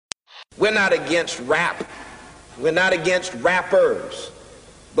We're not against rap. We're not against rappers.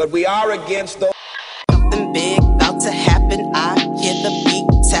 But we are against those. Something big about to happen. I hear the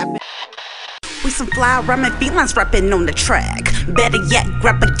beat tapping. We some fly rhyming felines rapping on the track. Better yet,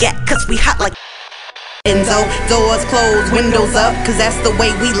 grab a gat, cause we hot like Enzo. Doors closed, windows up, cause that's the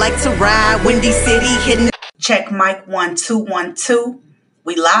way we like to ride. Windy City hitting. Check mic 1 2 1 2.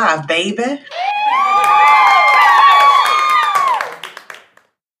 We live, baby.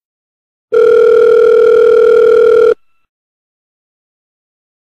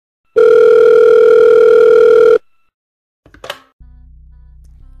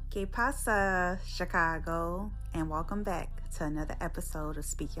 Que pasa, Chicago, and welcome back to another episode of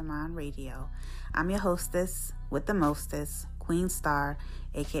Speak Your Mind Radio. I'm your hostess with the mostest, Queen Star,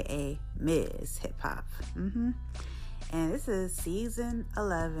 aka Ms. Hip Hop. And this is season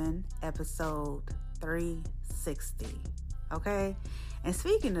 11, episode 360. Okay? And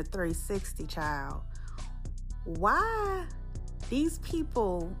speaking of 360, child, why these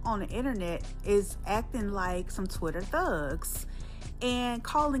people on the internet is acting like some Twitter thugs and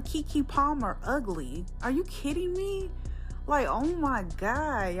calling Keke Palmer ugly? Are you kidding me? Like, oh my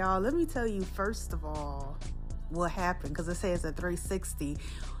God, y'all. Let me tell you, first of all, what happened, because it says a 360.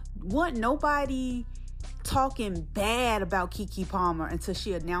 Wasn't nobody talking bad about Keke Palmer until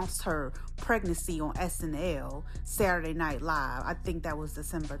she announced her pregnancy on SNL, Saturday Night Live. I think that was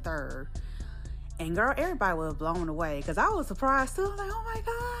December 3rd. And girl, everybody was blown away, because I was surprised too. I was like, oh my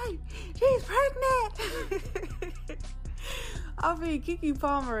God, she's pregnant. I mean, Keke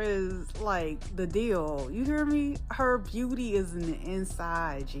Palmer is like the deal. You hear me? Her beauty is in the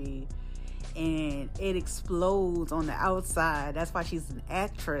inside, G. And it explodes on the outside. That's why she's an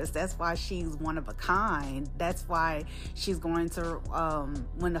actress. That's why she's one of a kind. That's why she's going to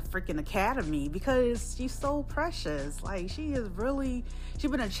win a freaking Academy, because she's so precious. Like, she's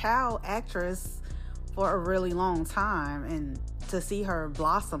been a child actress for a really long time. And to see her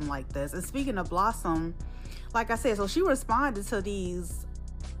blossom like this. And speaking of blossom, like I said, so she responded to these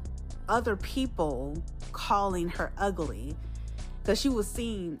other people calling her ugly, because she was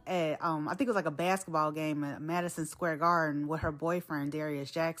seen at, I think it was like a basketball game at Madison Square Garden with her boyfriend,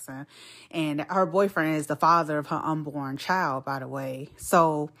 Darius Jackson. And her boyfriend is the father of her unborn child, by the way.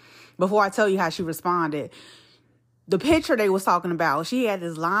 So before I tell you how she responded, the picture they was talking about, she had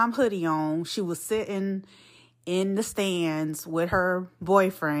this lime hoodie on. She was sitting in the stands with her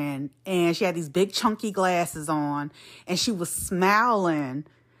boyfriend, and she had these big chunky glasses on, and she was smiling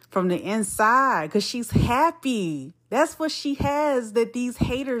from the inside because she's happy. That's what she has that these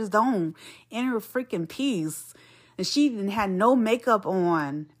haters don't. Inner freaking peace. And she didn't have no makeup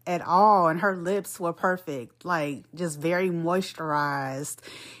on at all, and her lips were perfect, like just very moisturized,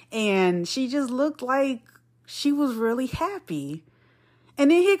 and she just looked like she was really happy. And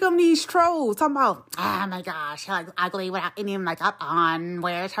then here come these trolls talking about, oh my gosh, like ugly without any makeup on.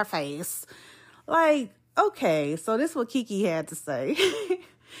 Where's her face? Like, okay, so this is what Keke had to say.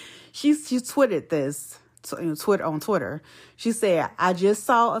 She tweeted this on Twitter. She said, I just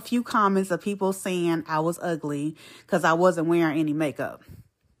saw a few comments of people saying I was ugly because I wasn't wearing any makeup.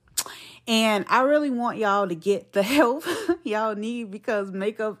 And I really want y'all to get the help y'all need, because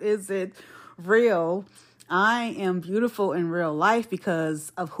makeup isn't real. I am beautiful in real life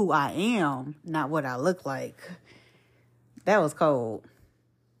because of who I am, not what I look like. That was cold.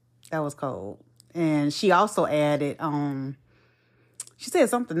 And she also added, she said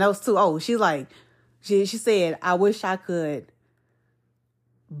something else too. Oh, she's like, she said, I wish I could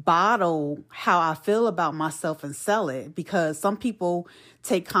bottle how I feel about myself and sell it, because some people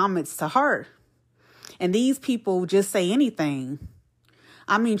take comments to heart and these people just say anything.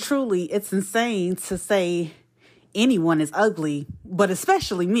 I mean, truly, it's insane to say anyone is ugly, but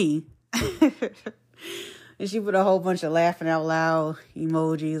especially me. And she put a whole bunch of laughing out loud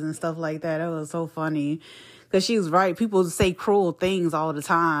emojis and stuff like that. It was so funny, because she was right. People say cruel things all the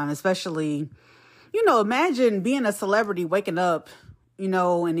time, especially, imagine being a celebrity, waking up, and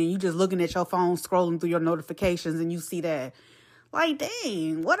then you just looking at your phone, scrolling through your notifications, and you see that. Like,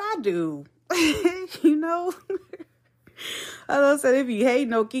 dang, what I do? I said, if you hate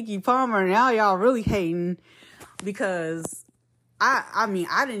no Keke Palmer, now y'all really hating, because I mean,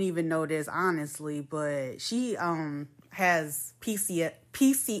 I didn't even know this, honestly, but she has PCOS.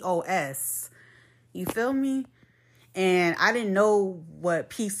 You feel me? And I didn't know what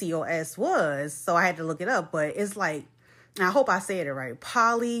PCOS was, so I had to look it up. But it's like, I hope I said it right,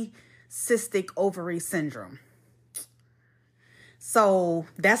 polycystic ovary syndrome. So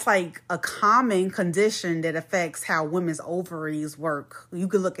that's like a common condition that affects how women's ovaries work. You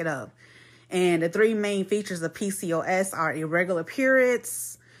can look it up. And the three main features of PCOS are irregular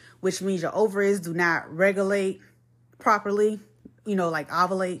periods, which means your ovaries do not regulate properly, like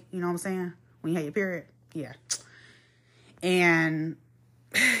ovulate, you know what I'm saying? When you have your period. Yeah. And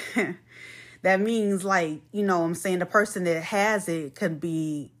that means like, what I'm saying, the person that has it could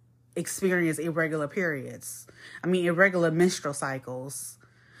experience irregular periods. Irregular menstrual cycles.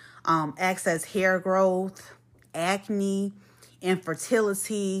 Access hair growth, acne,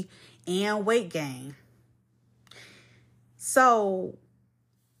 infertility, and weight gain. So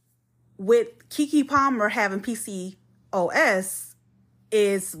with Keke Palmer having PCOS,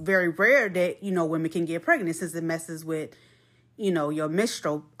 it's very rare that, women can get pregnant since it messes with, your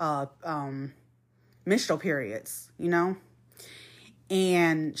menstrual periods,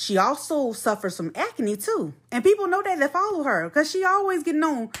 And she also suffers from acne too. And people know that follow her because she always getting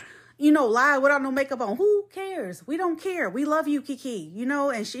on, live without no makeup on. Who cares? We don't care. We love you, Keke,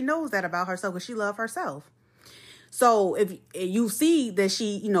 and she knows that about herself because she loves herself. So if you see that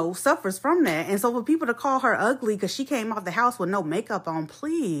she, suffers from that. And so for people to call her ugly because she came out the house with no makeup on,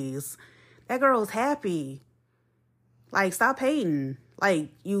 please, that girl's happy. Like, stop hating. Like,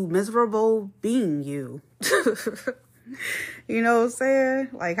 you miserable being, you. You know what I'm saying?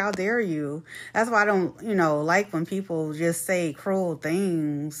 Like, how dare you? That's why I don't, like when people just say cruel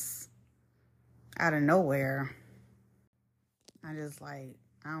things out of nowhere. I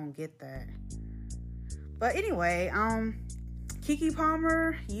don't get that. But anyway, Keke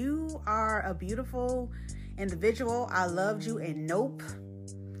Palmer, you are a beautiful individual. I loved you in Nope.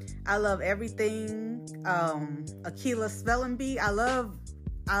 I love everything. Akila Spelling Bee. I love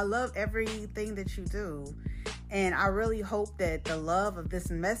everything that you do. And I really hope that the love of this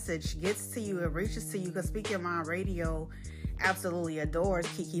message gets to you and reaches to you, because Speak Your Mind Radio absolutely adores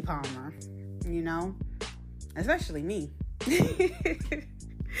Keke Palmer, especially me.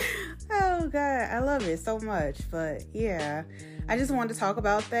 Oh God, I love it so much. But yeah, I just wanted to talk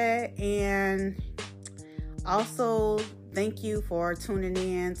about that. And also thank you for tuning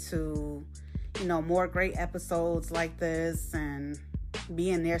in to, more great episodes like this and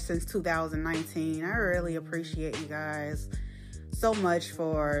being there since 2019. I really appreciate you guys so much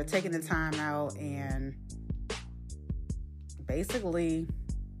for taking the time out and basically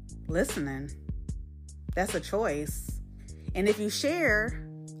listening. That's a choice. And if you share,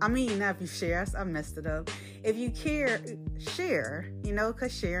 not if you share, I messed it up. If you care, share,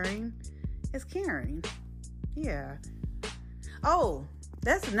 because sharing is caring. Yeah. Oh,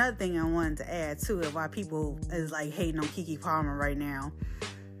 that's another thing I wanted to add to it, why people is like hating on Keke Palmer right now,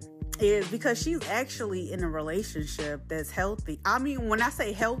 is because she's actually in a relationship that's healthy. When I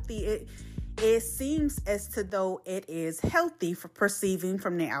say healthy, it seems as to though it is healthy for perceiving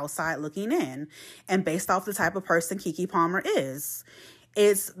from the outside looking in, and based off the type of person Keke Palmer is.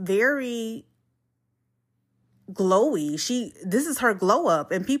 It's very glowy. This is her glow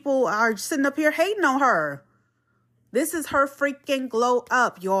up, and people are sitting up here hating on her. This is her freaking glow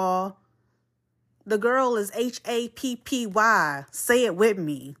up, y'all. The girl is HAPPY. Say it with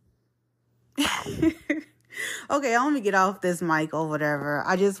me. Okay, let me get off this mic or whatever.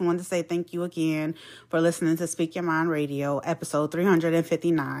 I just wanted to say thank you again for listening to Speak Your Mind Radio, episode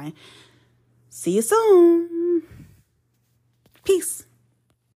 359. See you soon. Peace.